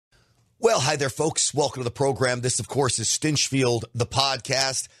Well, hi there, folks. Welcome to the program. This, of course, is Stinchfield, the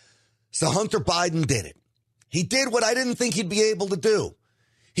podcast. So Hunter Biden did it. He did what I didn't think he'd be able to do.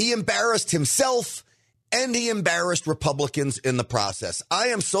 He embarrassed himself, and he embarrassed Republicans in the process. I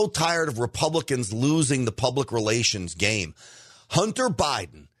am so tired of Republicans losing the public relations game. Hunter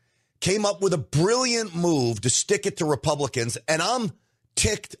Biden came up with a brilliant move to stick it to Republicans, and I'm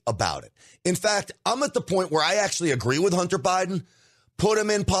ticked about it. In fact, I'm at the point where I actually agree with Hunter Biden. Put him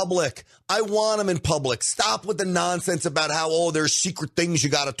in public. I want him in public. Stop with the nonsense about how, there's secret things you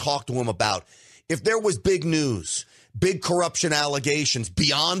got to talk to him about. If there was big news, big corruption allegations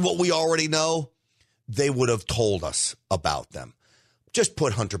beyond what we already know, they would have told us about them. Just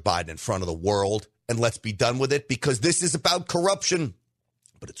put Hunter Biden in front of the world and let's be done with it, because this is about corruption,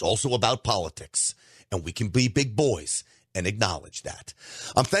 but it's also about politics, and we can be big boys and acknowledge that.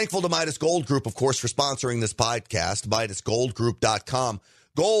 I'm thankful to Midas Gold Group, of course, for sponsoring this podcast, MidasGoldGroup.com.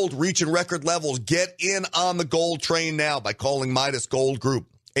 Gold reaching record levels. Get in on the gold train now by calling Midas Gold Group,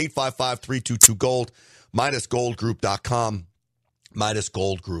 855-322-GOLD, MidasGoldGroup.com,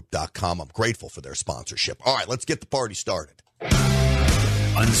 MidasGoldGroup.com. I'm grateful for their sponsorship. All right, let's get the party started.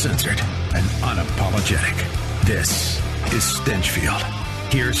 Uncensored and unapologetic. This is Stinchfield.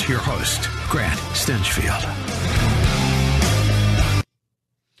 Here's your host, Grant Stinchfield.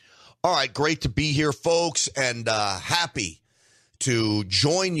 All right, great to be here, folks, and happy to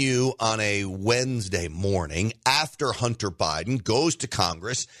join you on a Wednesday morning after Hunter Biden goes to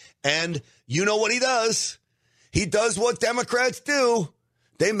Congress. And you know what he does? He does what Democrats do.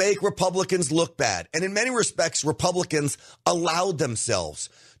 They make Republicans look bad. And in many respects, Republicans allowed themselves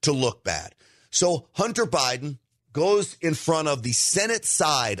to look bad. So Hunter Biden goes in front of the Senate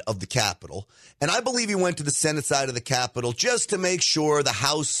side of the Capitol. And I believe he went to the Senate side of the Capitol just to make sure the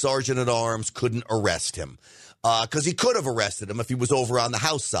House Sergeant at Arms couldn't arrest him, because he could have arrested him if he was over on the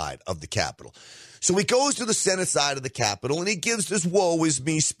House side of the Capitol. So he goes to the Senate side of the Capitol and he gives this woe is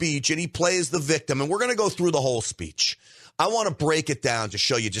me speech, and he plays the victim. And we're going to go through the whole speech. I want to break it down to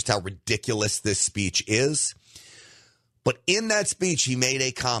show you just how ridiculous this speech is. But in that speech, he made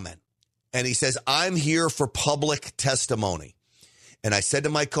a comment. And he says, I'm here for public testimony. And I said to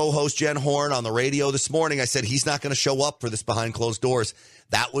my co-host, Jen Horn, on the radio this morning, I said, he's not going to show up for this behind closed doors.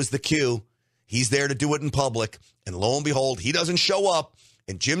 That was the cue. He's there to do it in public. And lo and behold, he doesn't show up.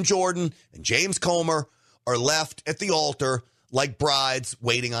 And Jim Jordan and James Comer are left at the altar like brides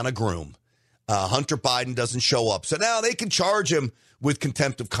waiting on a groom. Hunter Biden doesn't show up. So now they can charge him with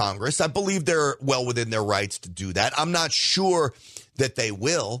contempt of Congress. I believe they're well within their rights to do that. I'm not sure that they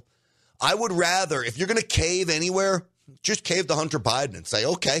will. I would rather, if you're going to cave anywhere, just cave to Hunter Biden and say,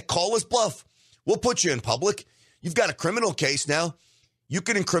 okay, call his bluff. We'll put you in public. You've got a criminal case now. You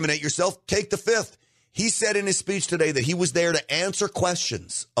can incriminate yourself. Take the fifth. He said in his speech today that he was there to answer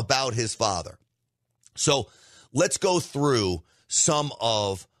questions about his father. So let's go through some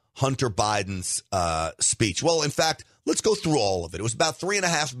of Hunter Biden's speech. Well, in fact, let's go through all of it. It was about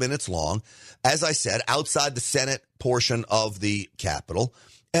 3.5 minutes long, as I said, outside the Senate portion of the Capitol.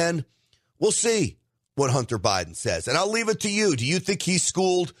 And we'll see what Hunter Biden says. And I'll leave it to you. Do you think he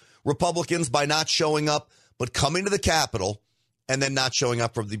schooled Republicans by not showing up, but coming to the Capitol and then not showing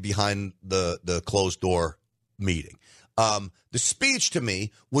up for the behind the closed door meeting? The speech to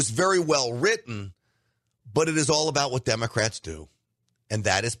me was very well written, but it is all about what Democrats do, and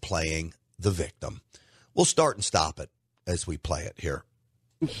that is playing the victim. We'll start and stop it as we play it here.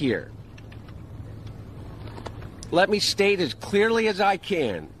 Here. Let me state as clearly as I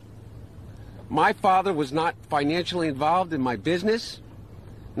can. My father was not financially involved in my business,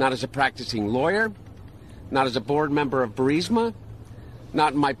 not as a practicing lawyer, not as a board member of Burisma,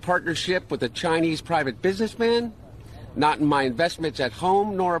 not in my partnership with a Chinese private businessman, not in my investments at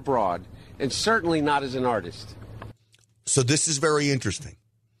home nor abroad, and certainly not as an artist. So this is very interesting.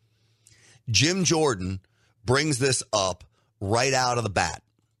 Jim Jordan brings this up right out of the bat.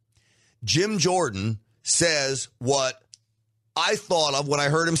 Jim Jordan says what I thought of when I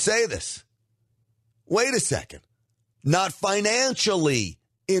heard him say this. Wait a second. Not financially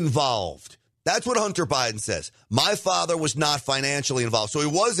involved. That's what Hunter Biden says. My father was not financially involved. So he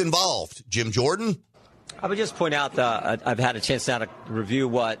was involved. Jim Jordan? I would just point out that I've had a chance now to review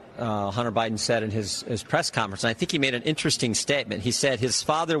what Hunter Biden said in his press conference. And I think he made an interesting statement. He said his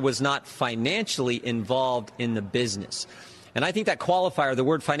father was not financially involved in the business. And I think that qualifier, the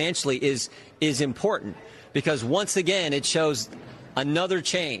word financially, is important because once again, it shows another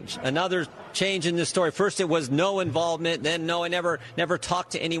change in this story. First, it was no involvement. Then, no, I never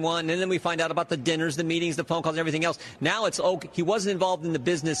talked to anyone. And then we find out about the dinners, the meetings, the phone calls, and everything else. Now it's, he wasn't involved in the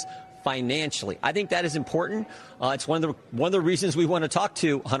business financially. I think that is important. It's one of the reasons we want to talk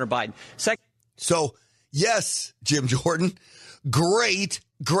to Hunter Biden. So, yes, Jim Jordan, great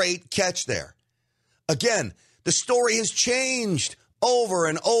catch there. Again, the story has changed over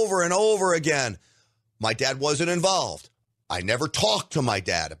and over and over again. My dad wasn't involved. I never talked to my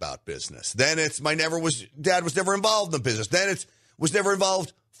dad about business. Then it's dad was never involved in the business. Then it was never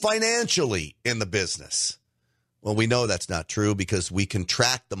involved financially in the business. Well, we know that's not true because we can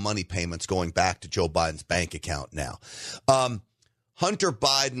track the money payments going back to Joe Biden's bank account now. Hunter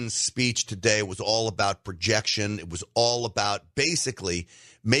Biden's speech today was all about projection. It was all about basically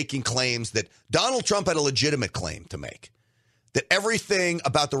making claims that Donald Trump had a legitimate claim to make, that everything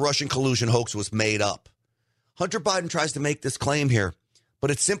about the Russian collusion hoax was made up. Hunter Biden tries to make this claim here,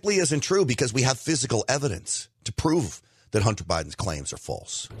 but it simply isn't true because we have physical evidence to prove that Hunter Biden's claims are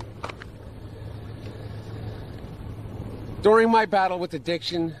false. During my battle with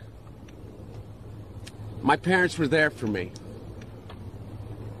addiction, my parents were there for me.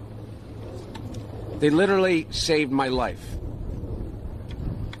 They literally saved my life.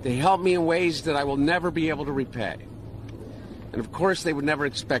 They helped me in ways that I will never be able to repay. And of course, they would never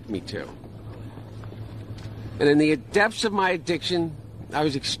expect me to. And in the depths of my addiction, I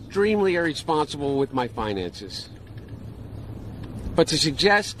was extremely irresponsible with my finances. But to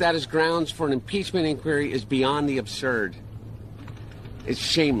suggest that is grounds for an impeachment inquiry is beyond the absurd. It's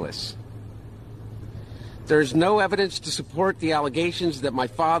shameless. There is no evidence to support the allegations that my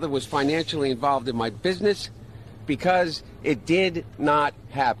father was financially involved in my business because it did not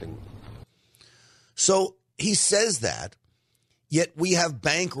happen. So he says that, yet we have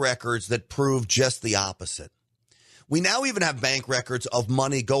bank records that prove just the opposite. We now even have bank records of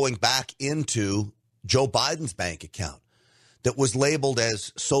money going back into Joe Biden's bank account that was labeled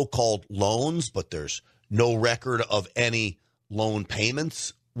as so-called loans, but there's no record of any loan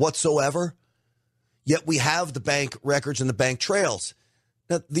payments whatsoever. Yet we have the bank records and the bank trails.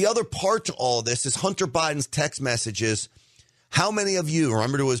 Now, the other part to all of this is Hunter Biden's text messages. How many of you,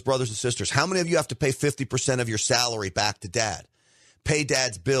 remember to his brothers and sisters, how many of you have to pay 50% of your salary back to dad? Pay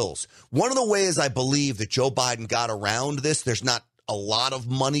dad's bills. One of the ways I believe that Joe Biden got around this, there's not a lot of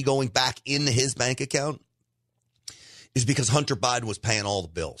money going back in his bank account, is because Hunter Biden was paying all the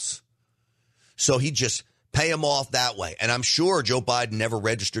bills. So he just pay him off that way. And I'm sure Joe Biden never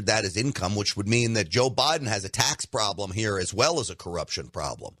registered that as income, which would mean that Joe Biden has a tax problem here as well as a corruption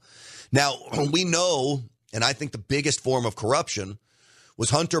problem. Now, we know, and I think the biggest form of corruption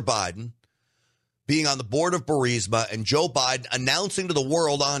was Hunter Biden being on the board of Burisma and Joe Biden announcing to the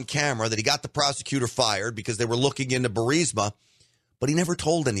world on camera that he got the prosecutor fired because they were looking into Burisma, but he never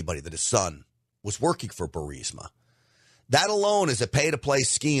told anybody that his son was working for Burisma. That alone is a pay-to-play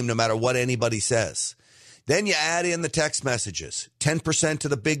scheme no matter what anybody says. Then you add in the text messages, 10% to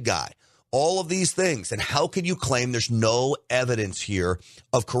the big guy, all of these things. And how can you claim there's no evidence here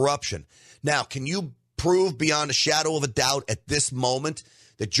of corruption? Now, can you prove beyond a shadow of a doubt at this moment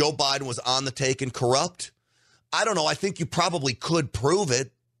that Joe Biden was on the take and corrupt? I don't know. I think you probably could prove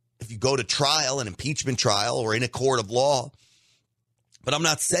it if you go to trial, an impeachment trial, or in a court of law. But I'm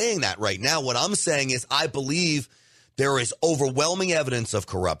not saying that right now. What I'm saying is I believe there is overwhelming evidence of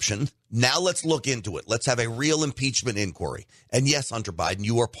corruption. Now let's look into it. Let's have a real impeachment inquiry. And yes, Hunter Biden,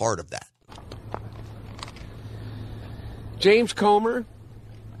 you are part of that. James Comer,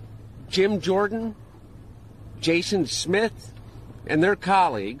 Jim Jordan, Jason Smith, and their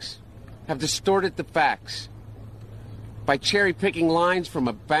colleagues have distorted the facts by cherry-picking lines from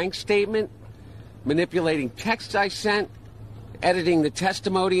a bank statement, manipulating texts I sent, editing the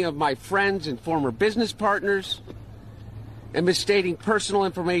testimony of my friends and former business partners, and misstating personal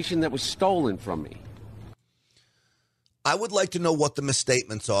information that was stolen from me. I would like to know what the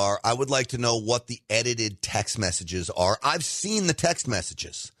misstatements are. I would like to know what the edited text messages are. I've seen the text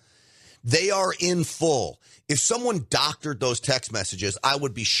messages. They are in full. If someone doctored those text messages, I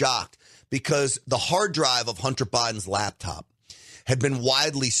would be shocked because the hard drive of Hunter Biden's laptop had been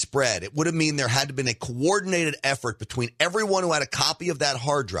widely spread. It would have mean there had to have been a coordinated effort between everyone who had a copy of that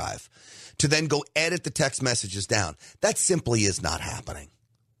hard drive to then go edit the text messages down. That simply is not happening.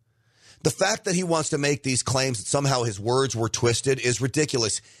 The fact that he wants to make these claims that somehow his words were twisted is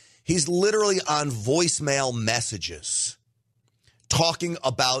ridiculous. He's literally on voicemail messages talking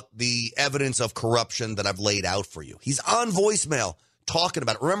about the evidence of corruption that I've laid out for you. He's on voicemail talking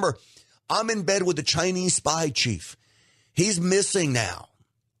about it. Remember, I'm in bed with the Chinese spy chief. He's missing now.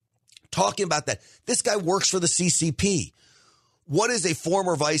 Talking about that. This guy works for the CCP. What is a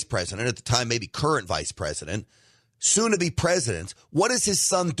former vice president, at the time maybe current vice president, soon to be president, what is his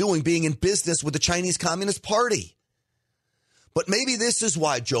son doing being in business with the Chinese Communist Party? But maybe this is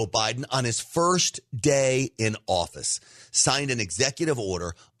why Joe Biden, on his first day in office, signed an executive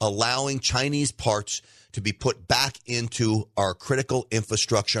order allowing Chinese parts to be put back into our critical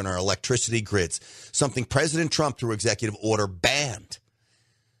infrastructure and our electricity grids, something President Trump, through executive order, banned.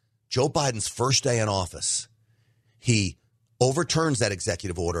 Joe Biden's first day in office, he overturns that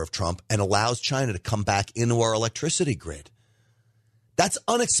executive order of Trump and allows China to come back into our electricity grid. That's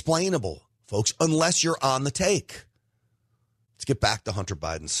unexplainable, folks, unless you're on the take. Let's get back to Hunter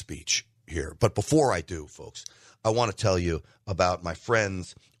Biden's speech here. But before I do, folks, I want to tell you about my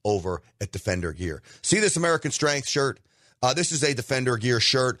friends over at Defender Gear. See this American Strength shirt? This is a Defender Gear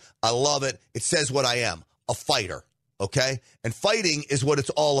shirt. I love it. It says what I am, a fighter, okay? And fighting is what it's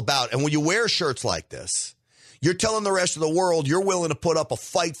all about. And when you wear shirts like this, you're telling the rest of the world you're willing to put up a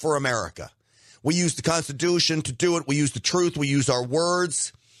fight for America. We use the Constitution to do it. We use the truth. We use our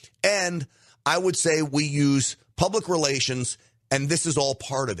words. And I would say we use public relations, and this is all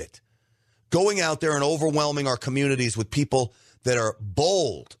part of it. Going out there and overwhelming our communities with people that are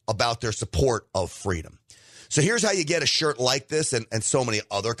bold about their support of freedom. So here's how you get a shirt like this and so many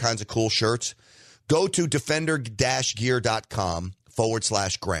other kinds of cool shirts. Go to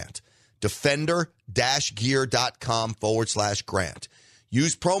defender-gear.com/Grant. Defender-gear.com/Grant.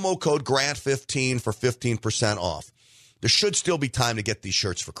 Use promo code GRANT15 for 15% off. There should still be time to get these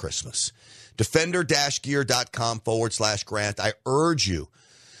shirts for Christmas. Defender-gear.com/Grant. I urge you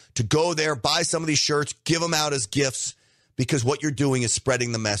to go there, buy some of these shirts, give them out as gifts, because what you're doing is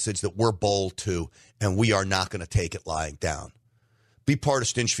spreading the message that we're bold too, and we are not going to take it lying down. Be part of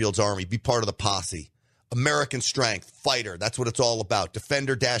Stinchfield's army. Be part of the posse. American Strength, fighter. That's what it's all about.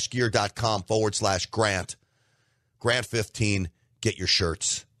 Defender-gear.com/Grant. Grant15. Get your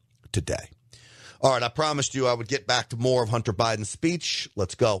shirts today. All right, I promised you I would get back to more of Hunter Biden's speech.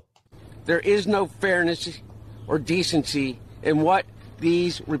 Let's go. There is no fairness or decency in what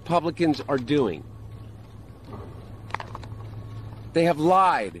these Republicans are doing. They have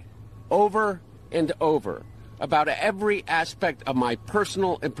lied over and over about every aspect of my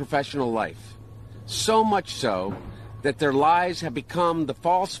personal and professional life. So much so that their lies have become the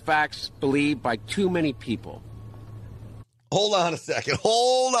false facts believed by too many people. Hold on a second.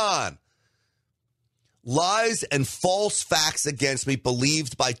 Hold on. Lies and false facts against me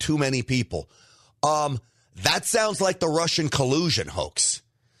believed by too many people. That sounds like the Russian collusion hoax.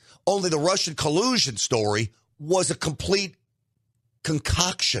 Only the Russian collusion story was a complete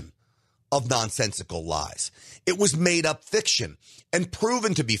concoction of nonsensical lies. It was made up fiction and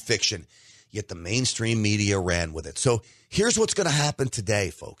proven to be fiction, yet the mainstream media ran with it. So here's what's going to happen today,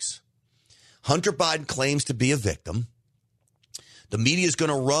 folks. Hunter Biden claims to be a victim. The media is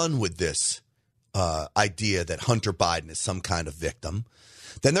going to run with this idea that Hunter Biden is some kind of victim.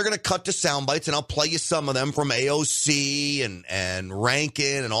 Then they're going to cut to sound bites, and I'll play you some of them from AOC and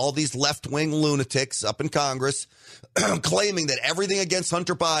Rankin and all these left-wing lunatics up in Congress claiming that everything against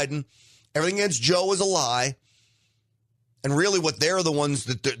Hunter Biden, everything against Joe is a lie. And really what they're the ones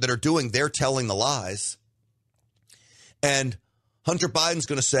that are doing, they're telling the lies. And Hunter Biden's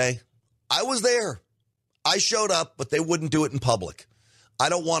going to say, I was there. I showed up, but they wouldn't do it in public. I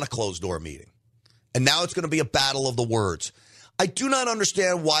don't want a closed-door meeting. And now it's going to be a battle of the words. I do not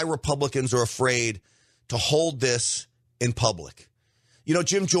understand why Republicans are afraid to hold this in public. You know,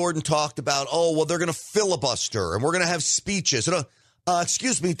 Jim Jordan talked about, they're going to filibuster and we're going to have speeches.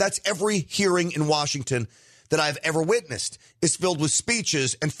 Excuse me, that's every hearing in Washington that I've ever witnessed is filled with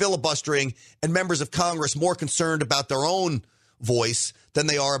speeches and filibustering and members of Congress more concerned about their own voice than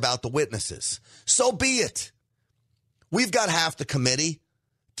they are about the witnesses. So be it. We've got half the committee.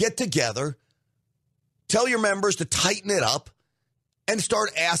 Get together. Tell your members to tighten it up and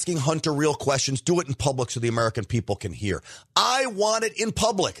start asking Hunter real questions. Do it in public so the American people can hear. I want it in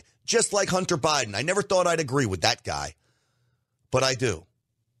public, just like Hunter Biden. I never thought I'd agree with that guy, but I do.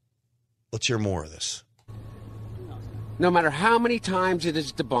 Let's hear more of this. No matter how many times it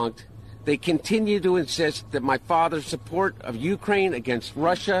is debunked, they continue to insist that my father's support of Ukraine against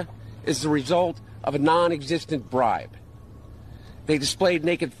Russia is the result of a non-existent bribe. They displayed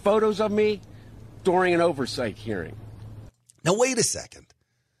naked photos of me during an oversight hearing. Now, wait a second.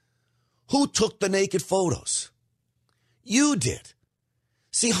 Who took the naked photos? You did.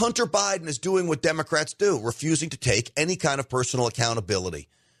 See, Hunter Biden is doing what Democrats do, refusing to take any kind of personal accountability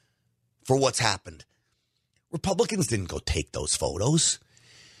for what's happened. Republicans didn't go take those photos.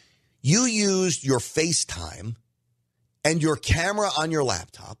 You used your FaceTime and your camera on your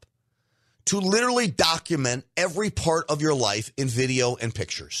laptop to literally document every part of your life in video and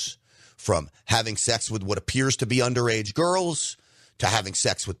pictures. From having sex with what appears to be underage girls, to having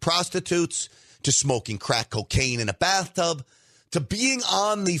sex with prostitutes, to smoking crack cocaine in a bathtub, to being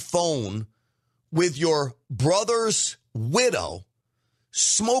on the phone with your brother's widow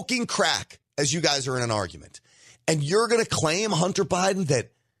smoking crack as you guys are in an argument. And you're going to claim, Hunter Biden,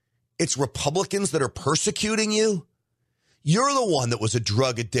 that it's Republicans that are persecuting you? You're the one that was a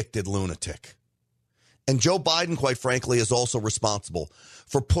drug-addicted lunatic. And Joe Biden, quite frankly, is also responsible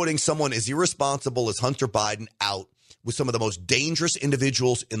for putting someone as irresponsible as Hunter Biden out with some of the most dangerous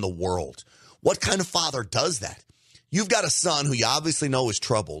individuals in the world. What kind of father does that? You've got a son who you obviously know is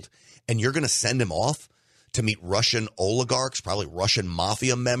troubled, and you're going to send him off to meet Russian oligarchs, probably Russian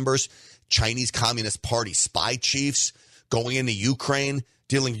mafia members, Chinese Communist Party spy chiefs, going into Ukraine,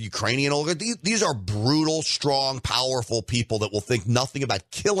 dealing with Ukrainian oligarchs. These are brutal, strong, powerful people that will think nothing about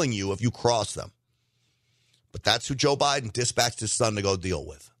killing you if you cross them. But that's who Joe Biden dispatched his son to go deal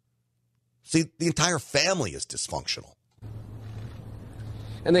with. See, the entire family is dysfunctional.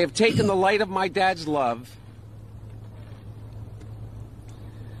 And they have taken the light of my dad's love,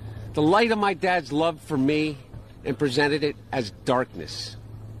 the light of my dad's love for me, and presented it as darkness.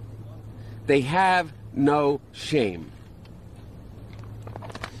 They have no shame.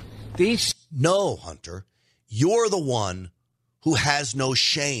 No, Hunter, you're the one who has no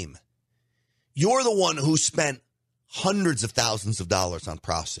shame. You're the one who spent hundreds of thousands of dollars on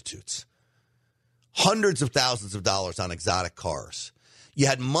prostitutes, hundreds of thousands of dollars on exotic cars. You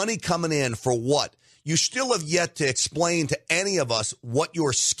had money coming in for what? You still have yet to explain to any of us what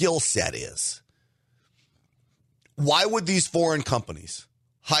your skill set is. Why would these foreign companies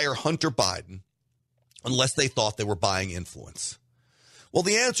hire Hunter Biden unless they thought they were buying influence? Well,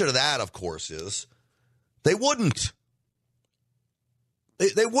 the answer to that, of course, is they wouldn't.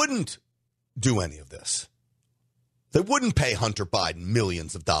 They wouldn't do any of this. They wouldn't pay Hunter Biden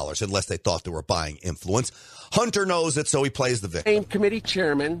millions of dollars unless they thought they were buying influence. Hunter knows it, so he plays the victim. Same committee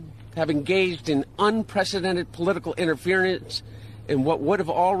chairmen have engaged in unprecedented political interference in what would have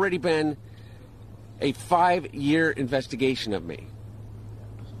already been a 5-year investigation of me.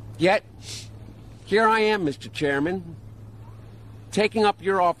 Yet, here I am, Mr. Chairman, taking up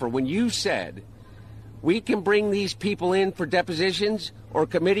your offer when you said we can bring these people in for depositions or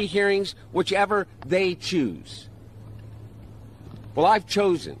committee hearings, whichever they choose. Well, I've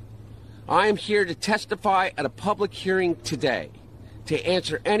chosen. I am here to testify at a public hearing today to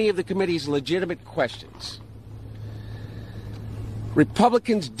answer any of the committee's legitimate questions.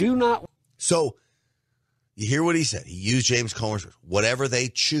 Republicans do not... So, you hear what he said. He used James Comer's words, whatever they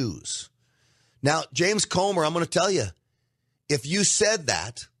choose. Now, James Comer, I'm going to tell you, if you said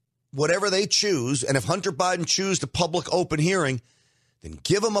that, whatever they choose, and if Hunter Biden chooses a public open hearing, then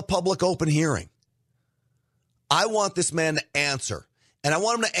give him a public open hearing. I want this man to answer, and I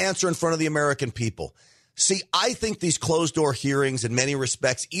want him to answer in front of the American people. See, I think these closed-door hearings, in many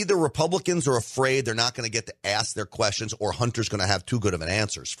respects, either Republicans are afraid they're not going to get to ask their questions, or Hunter's going to have too good of an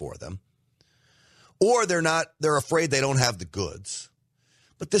answers for them, or they're afraid they don't have the goods.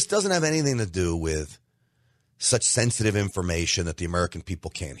 But this doesn't have anything to do with such sensitive information that the American people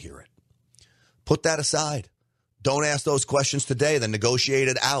can't hear it. Put that aside. Don't ask those questions today, then negotiate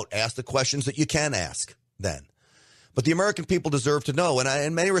it out. Ask the questions that you can ask then. But the American people deserve to know. And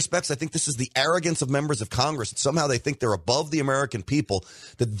in many respects, I think this is the arrogance of members of Congress. Somehow they think they're above the American people,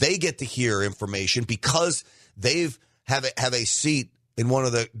 that they get to hear information because they've have a seat in one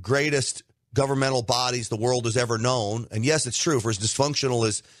of the greatest governmental bodies the world has ever known. And yes, it's true. For as dysfunctional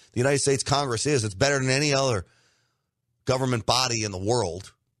as the United States Congress is, it's better than any other government body in the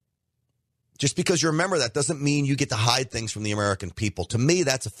world. Just because you're a member of that doesn't mean you get to hide things from the American people. To me,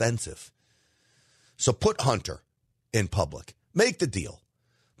 that's offensive. So put Hunter in public. Make the deal.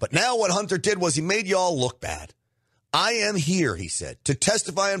 But now what Hunter did was he made you all look bad. I am here, he said, to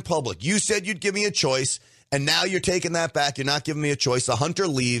testify in public. You said you'd give me a choice, and now you're taking that back. You're not giving me a choice. So Hunter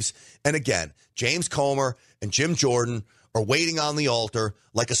leaves. And again, James Comer and Jim Jordan are waiting on the altar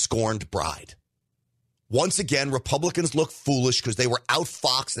like a scorned bride. Once again, Republicans look foolish because they were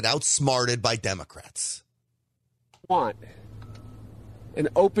outfoxed and outsmarted by Democrats. Want an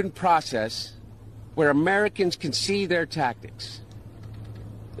open process where Americans can see their tactics,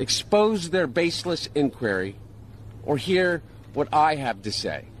 expose their baseless inquiry, or hear what I have to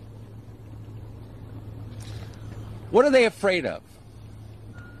say. What are they afraid of?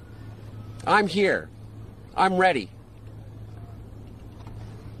 I'm here. I'm ready.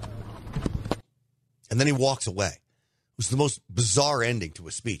 And then he walks away. It was the most bizarre ending to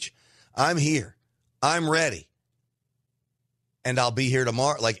a speech. I'm here. I'm ready. And I'll be here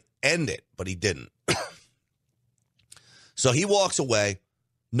tomorrow. Like, end it. But he didn't. So he walks away.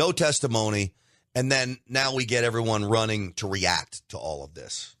 No testimony. And then now we get everyone running to react to all of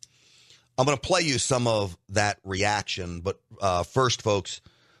this. I'm going to play you some of that reaction. But first, folks,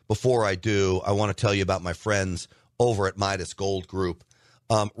 before I do, I want to tell you about my friends over at Midas Gold Group.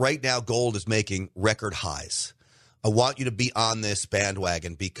 Right now, gold is making record highs. I want you to be on this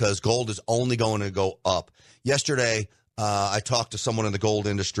bandwagon because gold is only going to go up. Yesterday, I talked to someone in the gold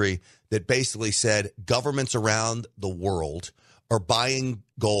industry that basically said governments around the world are buying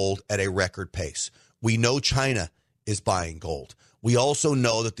gold at a record pace. We know China is buying gold. We also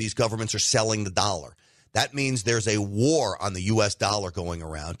know that these governments are selling the dollar. That means there's a war on the U.S. dollar going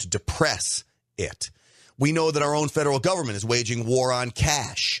around to depress it. We know that our own federal government is waging war on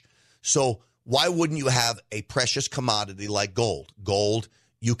cash. So why wouldn't you have a precious commodity like gold? Gold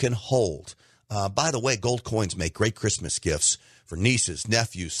you can hold. By the way, gold coins make great Christmas gifts for nieces,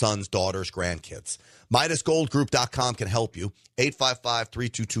 nephews, sons, daughters, grandkids. MidasGoldGroup.com can help you.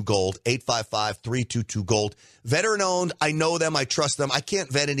 855-322-GOLD, 855-322-GOLD. Veteran-owned, I know them, I trust them. I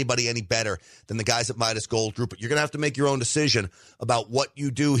can't vet anybody any better than the guys at Midas Gold Group. But you're going to have to make your own decision about what you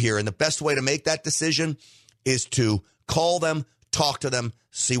do here. And the best way to make that decision is to call them, talk to them,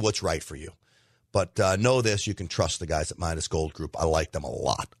 see what's right for you. But know this, you can trust the guys at Midas Gold Group. I like them a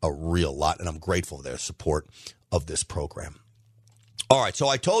lot, a real lot, and I'm grateful for their support of this program. All right, so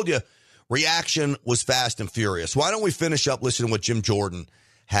I told you reaction was fast and furious. Why don't we finish up listening to what Jim Jordan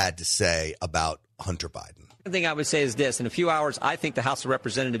had to say about Hunter Biden? The thing I would say is this. In a few hours, I think the House of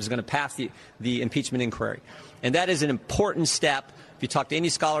Representatives is going to pass the impeachment inquiry. And that is an important step. If you talk to any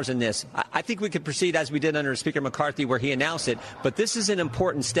scholars in this, I think we could proceed as we did under Speaker McCarthy where he announced it. But this is an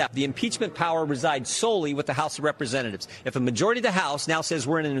important step. The impeachment power resides solely with the House of Representatives. If a majority of the House now says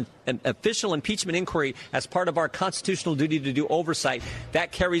we're in an official impeachment inquiry as part of our constitutional duty to do oversight,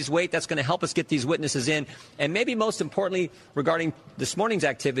 that carries weight. That's going to help us get these witnesses in. And maybe most importantly, regarding this morning's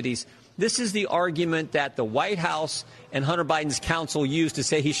activities, this is the argument that the White House and Hunter Biden's counsel used to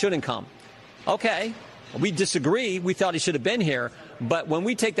say he shouldn't come. Okay. We disagree. We thought he should have been here. But when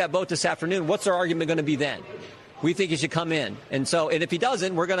we take that vote this afternoon, what's our argument going to be then? We think he should come in. And if he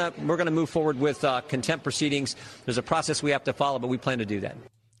doesn't, we're going to move forward with contempt proceedings. There's a process we have to follow, but we plan to do that.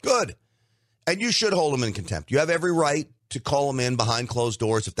 Good. And you should hold him in contempt. You have every right to call him in behind closed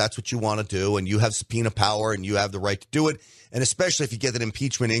doors if that's what you want to do. And you have subpoena power and you have the right to do it. And especially if you get an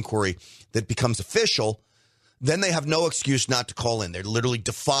impeachment inquiry that becomes official, then they have no excuse not to call in. They're literally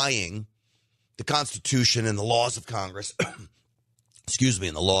defying the Constitution and the laws of Congress, and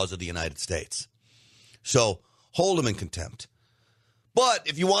the laws of the United States. So hold them in contempt. But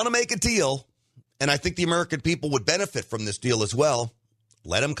if you want to make a deal, and I think the American people would benefit from this deal as well,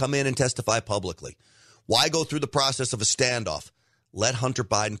 let him come in and testify publicly. Why go through the process of a standoff? Let Hunter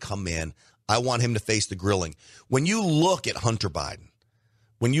Biden come in. I want him to face the grilling. When you look at Hunter Biden,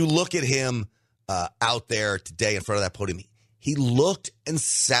 when you look at him out there today in front of that podium, he looked and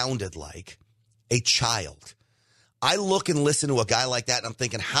sounded like a child. I look and listen to a guy like that, and I'm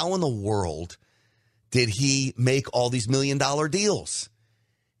thinking, how in the world did he make all these $1 million deals?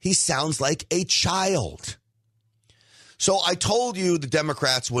 He sounds like a child. So I told you the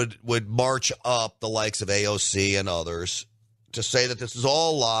Democrats would march up the likes of AOC and others to say that this is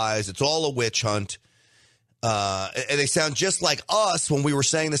all lies, it's all a witch hunt. And they sound just like us when we were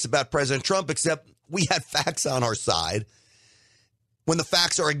saying this about President Trump, except we had facts on our side. When the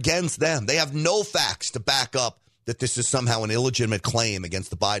facts are against them, they have no facts to back up that this is somehow an illegitimate claim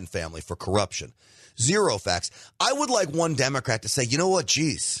against the Biden family for corruption. Zero facts. I would like one Democrat to say, you know what,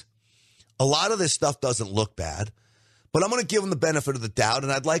 geez, a lot of this stuff doesn't look bad, but I'm going to give them the benefit of the doubt,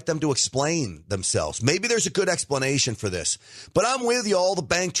 and I'd like them to explain themselves. Maybe there's a good explanation for this, but I'm with you. All the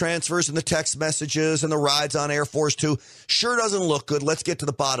bank transfers and the text messages and the rides on Air Force Two sure doesn't look good. Let's get to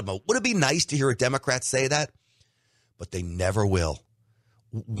the bottom of it. Would it be nice to hear a Democrat say that? But they never will.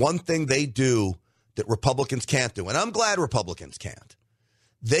 One thing they do that Republicans can't do, and I'm glad Republicans can't,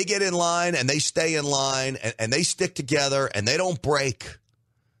 they get in line and they stay in line and they stick together and they don't break,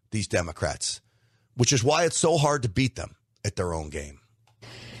 these Democrats, which is why it's so hard to beat them at their own game.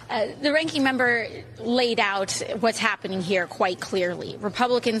 The ranking member laid out what's happening here quite clearly.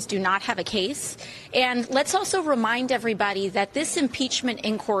 Republicans do not have a case. And let's also remind everybody that this impeachment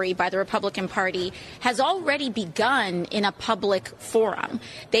inquiry by the Republican Party has already begun in a public forum.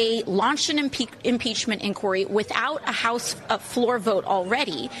 They launched an impeachment inquiry without a House floor vote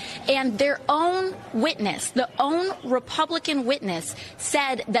already. And their own witness, the own Republican witness,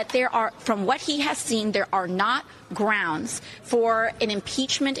 said that there are, from what he has seen, there are not grounds for an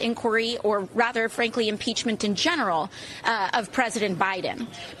impeachment inquiry, or rather, frankly, impeachment in general of President Biden.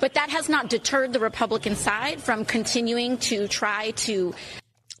 But that has not deterred the Republican side from continuing to try to...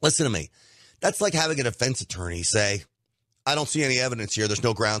 Listen to me. That's like having a defense attorney say, I don't see any evidence here. There's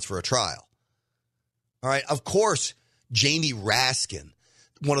no grounds for a trial. All right. Of course, Jamie Raskin,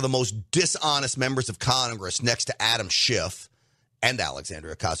 one of the most dishonest members of Congress next to Adam Schiff and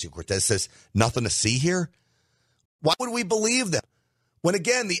Alexandria Ocasio-Cortez, says nothing to see here. Why would we believe them? When,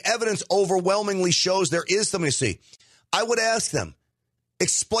 again, the evidence overwhelmingly shows there is something to see. I would ask them,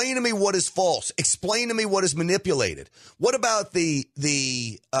 explain to me what is false. Explain to me what is manipulated. What about the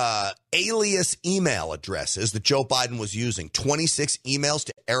alias email addresses that Joe Biden was using? 26 emails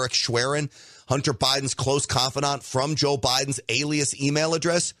to Eric Schwerin, Hunter Biden's close confidant, from Joe Biden's alias email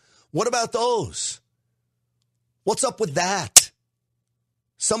address. What about those? What's up with that?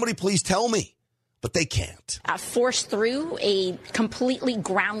 Somebody please tell me. But they can't. Force through a completely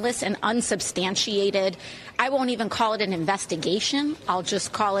groundless and unsubstantiated, I won't even call it an investigation. I'll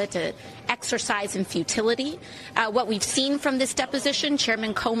just call it an exercise in futility. What we've seen from this deposition,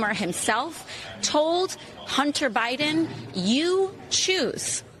 Chairman Comer himself told Hunter Biden, you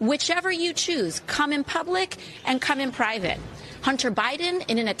choose. Whichever you choose, come in public and come in private. Hunter Biden,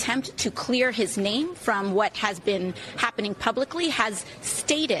 in an attempt to clear his name from what has been happening publicly, has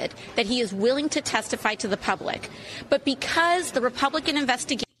stated that he is willing to testify to the public. But because the Republican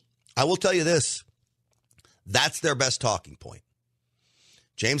investigation... I will tell you this. That's their best talking point.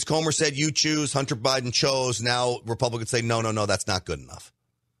 James Comer said, you choose. Hunter Biden chose. Now Republicans say, no, that's not good enough.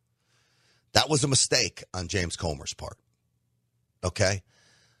 That was a mistake on James Comer's part. Okay?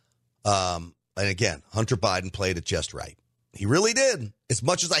 And again, Hunter Biden played it just right. He really did, as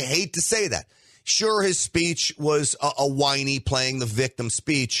much as I hate to say that. Sure, his speech was a whiny, playing the victim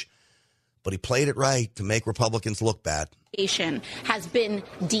speech, but he played it right to make Republicans look bad. Has been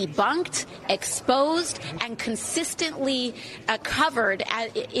debunked, exposed, and consistently covered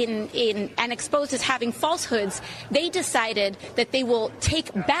and exposed as having falsehoods. They decided that they will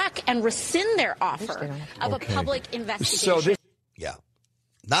take back and rescind their offer of a public investigation. Yeah,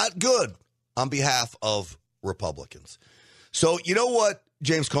 not good on behalf of Republicans. So you know what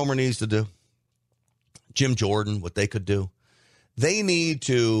James Comer needs to do? Jim Jordan, what they could do? They need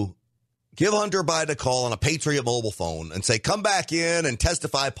to give Hunter Biden a call on a Patriot mobile phone and say, come back in and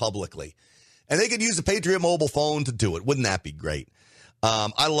testify publicly. And they could use a Patriot mobile phone to do it. Wouldn't that be great?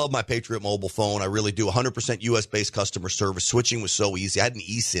 I love my Patriot mobile phone. I really do. 100% U.S.-based customer service. Switching was so easy. I had an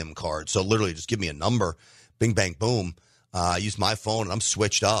eSIM card, so literally just give me a number. Bing, bang, boom. I use my phone, and I'm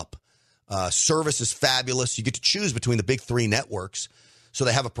switched up. Service is fabulous. You get to choose between the big three networks. So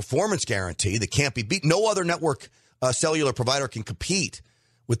they have a performance guarantee that can't be beat. No other network cellular provider can compete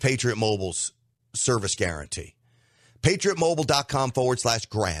with Patriot Mobile's service guarantee.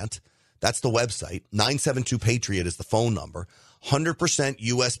 PatriotMobile.com/grant. That's the website. 972-PATRIOT is the phone number. 100%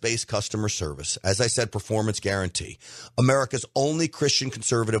 U.S.-based customer service. As I said, performance guarantee. America's only Christian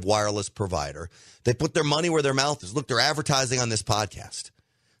conservative wireless provider. They put their money where their mouth is. Look, they're advertising on this podcast.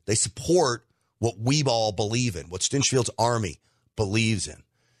 They support what we all believe in, what Stinchfield's Army believes in.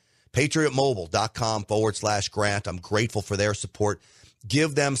 PatriotMobile.com/grant. I'm grateful for their support.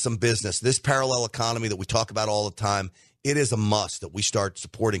 Give them some business. This parallel economy that we talk about all the time, it is a must that we start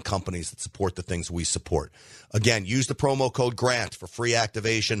supporting companies that support the things we support. Again, use the promo code GRANT for free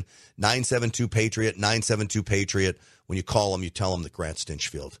activation, 972-PATRIOT, 972-PATRIOT. When you call them, you tell them that Grant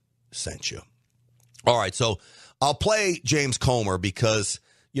Stinchfield sent you. All right, so I'll play James Comer because,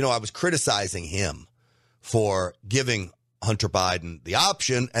 you know, I was criticizing him for giving Hunter Biden the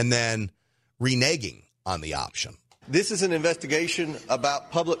option and then reneging on the option. This is an investigation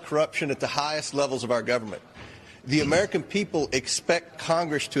about public corruption at the highest levels of our government. The American people expect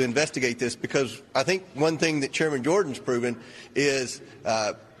Congress to investigate this because I think one thing that Chairman Jordan's proven is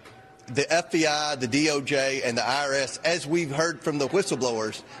the FBI, the DOJ, and the IRS, as we've heard from the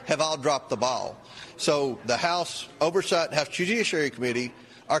whistleblowers, have all dropped the ball. So the House Oversight and House Judiciary Committee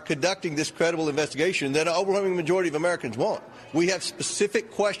are conducting this credible investigation that an overwhelming majority of Americans want. We have specific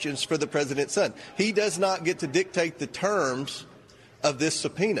questions for the president's son. He does not get to dictate the terms of this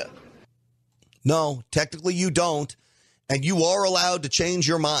subpoena. No, technically you don't, and you are allowed to change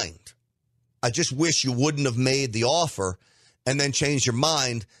your mind. I just wish you wouldn't have made the offer and then changed your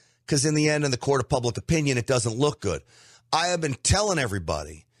mind, because in the end, in the court of public opinion, it doesn't look good. I have been telling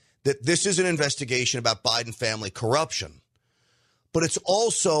everybody that this is an investigation about Biden family corruption, but it's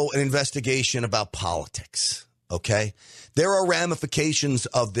also an investigation about politics, okay? There are ramifications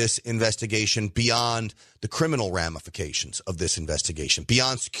of this investigation beyond the criminal ramifications of this investigation,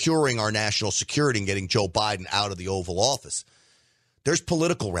 beyond securing our national security and getting Joe Biden out of the Oval Office. There's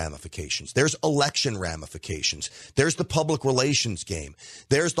political ramifications. There's election ramifications. There's the public relations game.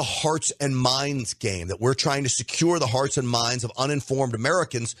 There's the hearts and minds game that we're trying to secure the hearts and minds of uninformed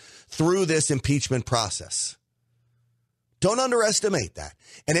Americans through this impeachment process. Don't underestimate that.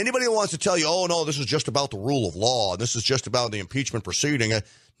 And anybody who wants to tell you, oh, no, this is just about the rule of law, and this is just about the impeachment proceeding.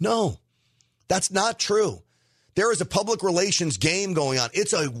 No, that's not true. There is a public relations game going on.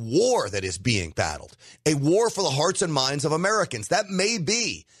 It's a war that is being battled, a war for the hearts and minds of Americans. That may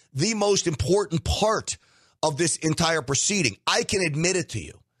be the most important part of this entire proceeding. I can admit it to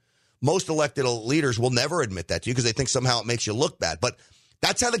you. Most elected leaders will never admit that to you because they think somehow it makes you look bad. But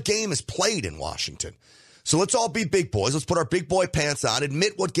that's how the game is played in Washington. So let's all be big boys. Let's put our big boy pants on,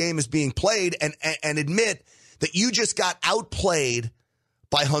 admit what game is being played, and admit that you just got outplayed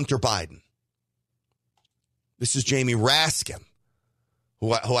by Hunter Biden. This is Jamie Raskin,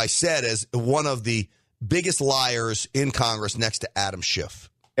 who I said is one of the biggest liars in Congress next to Adam Schiff.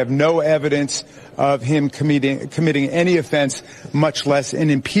 We have no evidence of him committing any offense, much less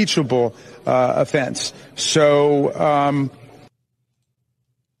an impeachable offense. So,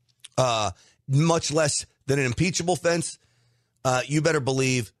 much less than an impeachable offense, you better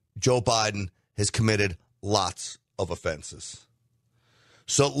believe Joe Biden has committed lots of offenses.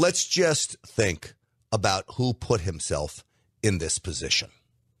 So let's just think about who put himself in this position.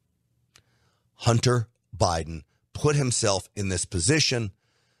 Hunter Biden put himself in this position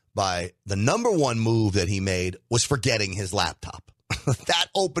by the number one move that he made was forgetting his laptop. That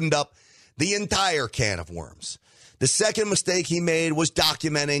opened up the entire can of worms. The second mistake he made was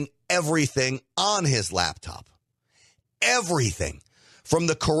documenting everything on his laptop. Everything. From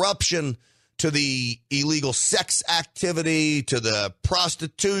the corruption to the illegal sex activity, to the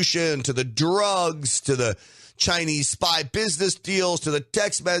prostitution, to the drugs, to the Chinese spy business deals, to the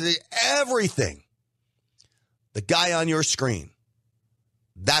text message, everything. The guy on your screen,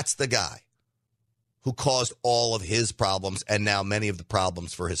 that's the guy who caused all of his problems and now many of the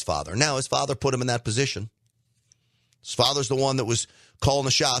problems for his father. Now, his father put him in that position. His father's the one that was calling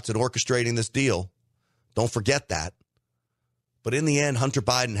the shots and orchestrating this deal. Don't forget that. But in the end, Hunter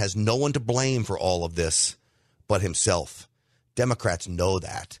Biden has no one to blame for all of this but himself. Democrats know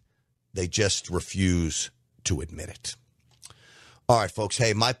that. They just refuse to admit it. All right, folks.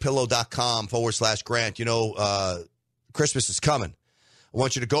 Hey, mypillow.com/Grant. You know, Christmas is coming. I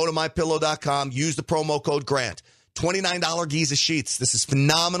want you to go to mypillow.com, use the promo code Grant. $29 Giza sheets. This is a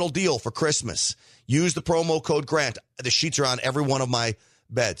phenomenal deal for Christmas. Use the promo code Grant. The sheets are on every one of my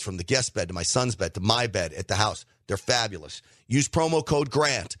beds, from the guest bed to my son's bed to my bed at the house. They're fabulous. Use promo code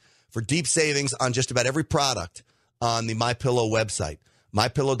Grant for deep savings on just about every product on the MyPillow website.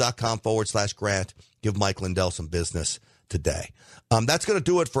 MyPillow.com/Grant. Give Mike Lindell some business today. That's going to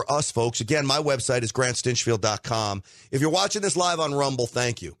do it for us, folks. Again, my website is GrantStinchfield.com. If you're watching this live on Rumble,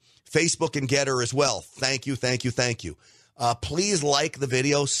 thank you. Facebook and Getter as well. Thank you, thank you, thank you. Please like the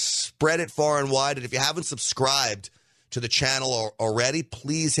video. Spread it far and wide. And if you haven't subscribed to the channel already,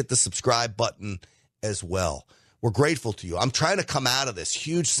 please hit the subscribe button as well. We're grateful to you. I'm trying to come out of this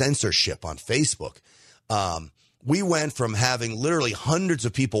huge censorship on Facebook. We went from having literally hundreds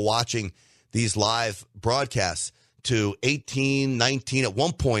of people watching these live broadcasts to 18, 19. At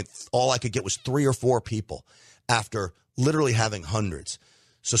one point, all I could get was 3 or 4 people after literally having hundreds.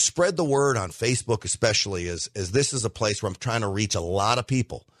 So spread the word on Facebook, especially as this is a place where I'm trying to reach a lot of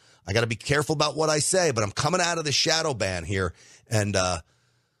people. I got to be careful about what I say, but I'm coming out of the shadow ban here, and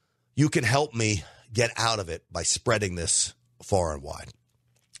you can help me get out of it by spreading this far and wide.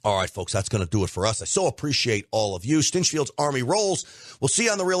 All right, folks, that's going to do it for us. I so appreciate all of you. Stinchfield's Army rolls. We'll see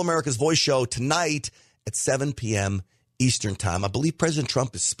you on the Real America's Voice show tonight at 7 p.m. Eastern time. I believe President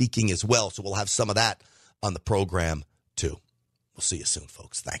Trump is speaking as well, so we'll have some of that on the program too. We'll see you soon,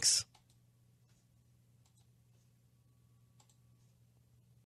 folks. Thanks.